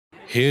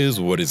Here's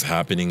what is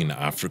happening in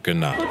Africa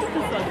now.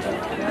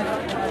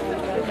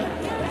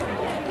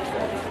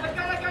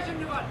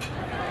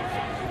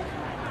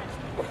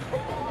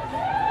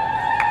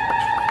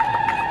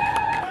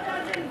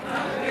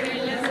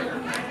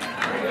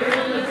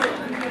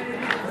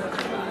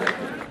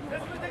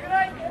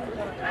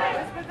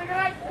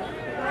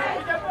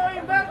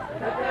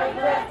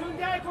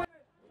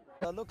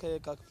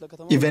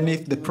 Even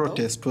if the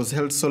protest was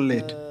held so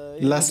late,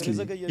 lastly,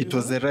 it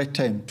was the right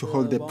time to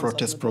hold the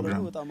protest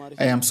program.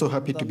 I am so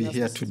happy to be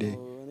here today.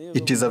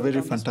 It is a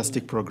very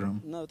fantastic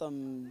program.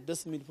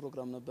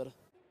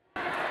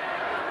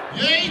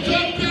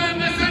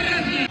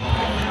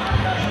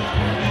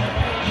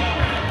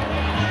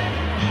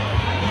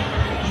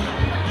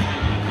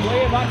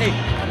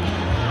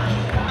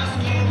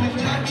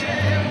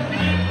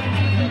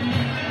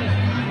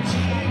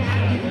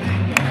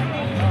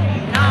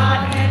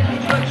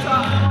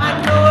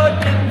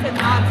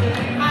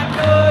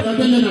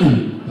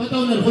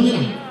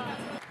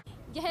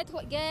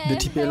 The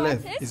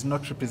TPLF is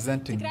not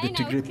representing the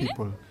Tigray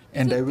people,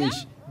 and I wish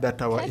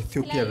that our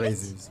Ethiopia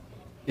rises.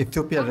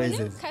 Ethiopia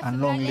rises,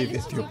 and long live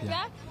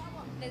Ethiopia.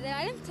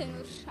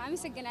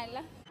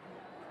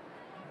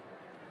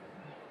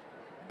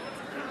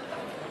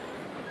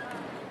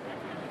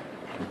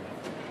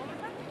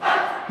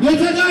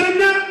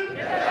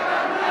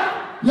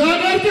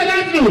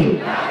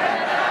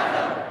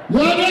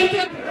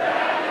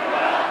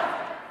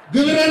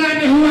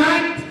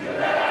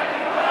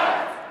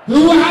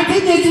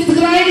 ህወሓትን ህዝብ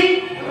ትግራይ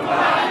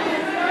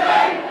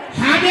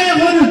ሓደ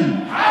ሆነን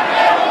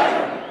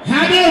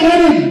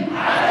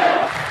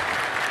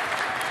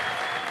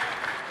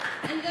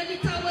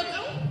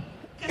እንደሚታወቀው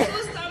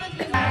ከ3 ዓመት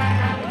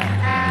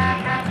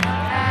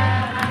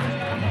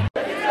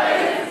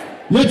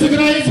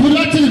የትግራይ ህዝብ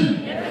ሁላችንም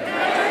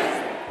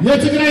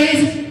የትግራይ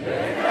ህዝብ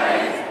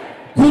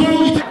ኩሩ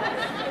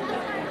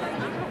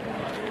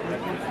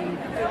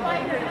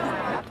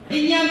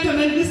እኛም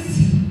ከመንግስት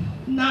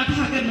እና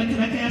ከሀገር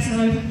መከላከያ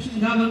ሰራዊታችን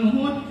ጋር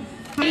በመሆን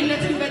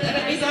ኃይለትን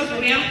በጠረጴዛ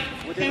ዙሪያ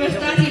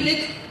ከመፍታት ይልቅ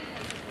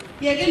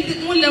የግል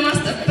ጥቅሙን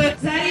ለማስጠበቅ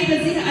ዛሬ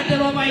በዚህ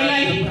አደባባይ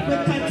ላይ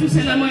ወጥታችሁ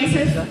ሰላማዊ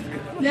ሰልፍ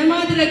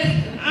ለማድረግ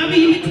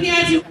አብይ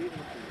ምክንያት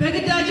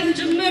በግዳጅም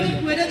ጭምር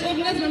ወደ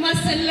ጦርነት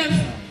ለማሰለፍ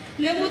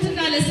ለሞትና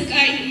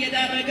ለስቃይ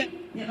እየዳረገ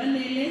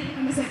የበለለ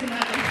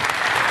አመሰግናለሁ።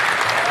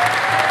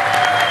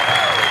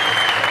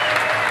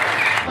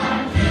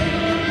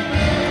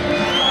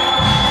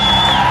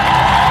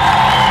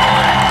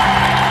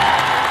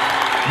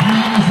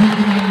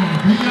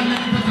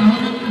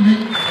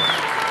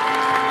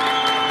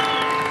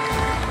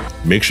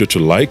 Make sure to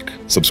like,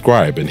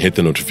 subscribe, and hit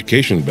the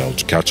notification bell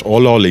to catch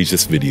all our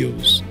latest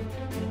videos.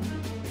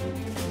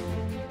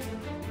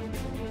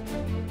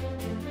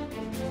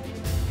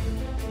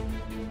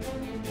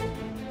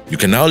 You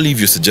can now leave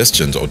your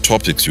suggestions or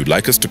topics you'd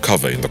like us to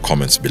cover in the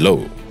comments below.